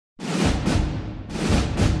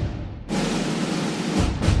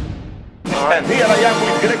And here I am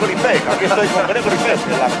with Gregory Peck. Aquí estoy con Gregory Peck,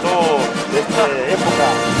 el actor de esta época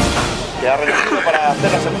que ha renacido para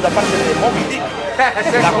hacer la segunda parte de Moby Dick.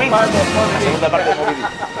 La AQUI, la segunda parte de Moby Dick.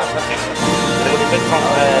 Gregory Peck from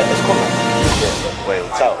Scotland.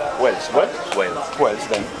 Wales, chao. Wales,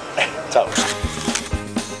 then. Chao.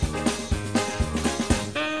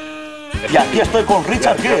 Y aquí estoy con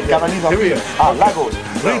Richard Gere, que ha venido aquí a Lagos.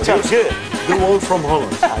 Richard Gere. The one from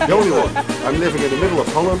Holland, the only one. I'm living in the middle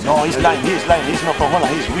of Holland. No, he's lying, he's not from Holland,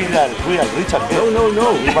 he's real Richard Gere. No.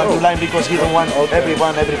 He wants to lie because he don't want every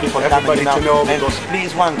people coming now. To know, and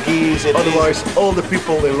please one kiss. Otherwise, all the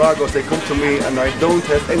people in Lagos, they come to me and I don't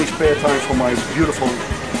have any spare time for my beautiful...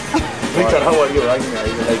 Richard, how are you? I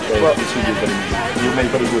like to see you very much. You make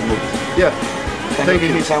very good movies. Yeah. Thank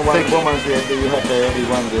you. Someone romance that you have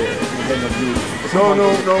everyone behind of you. No.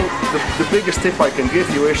 The biggest tip I can give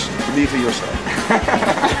you is believe in yourself.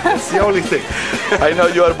 That's the only thing. I know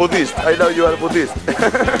you are Buddhist. Estamos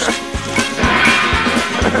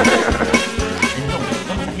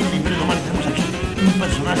aquí en Imperio Romano, tenemos aquí un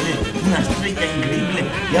personaje, una estrella increíble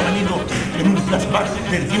que ha venido en un flashback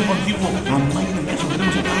del tiempo antiguo a Michael Jackson.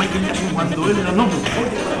 Tenemos aquí a Michael Jackson cuando él era noble.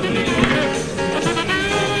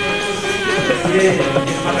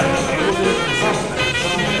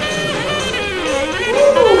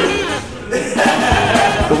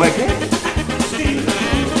 ¿Cómo es que?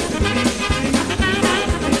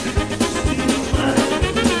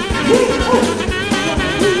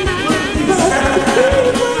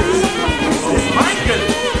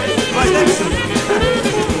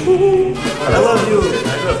 Hello.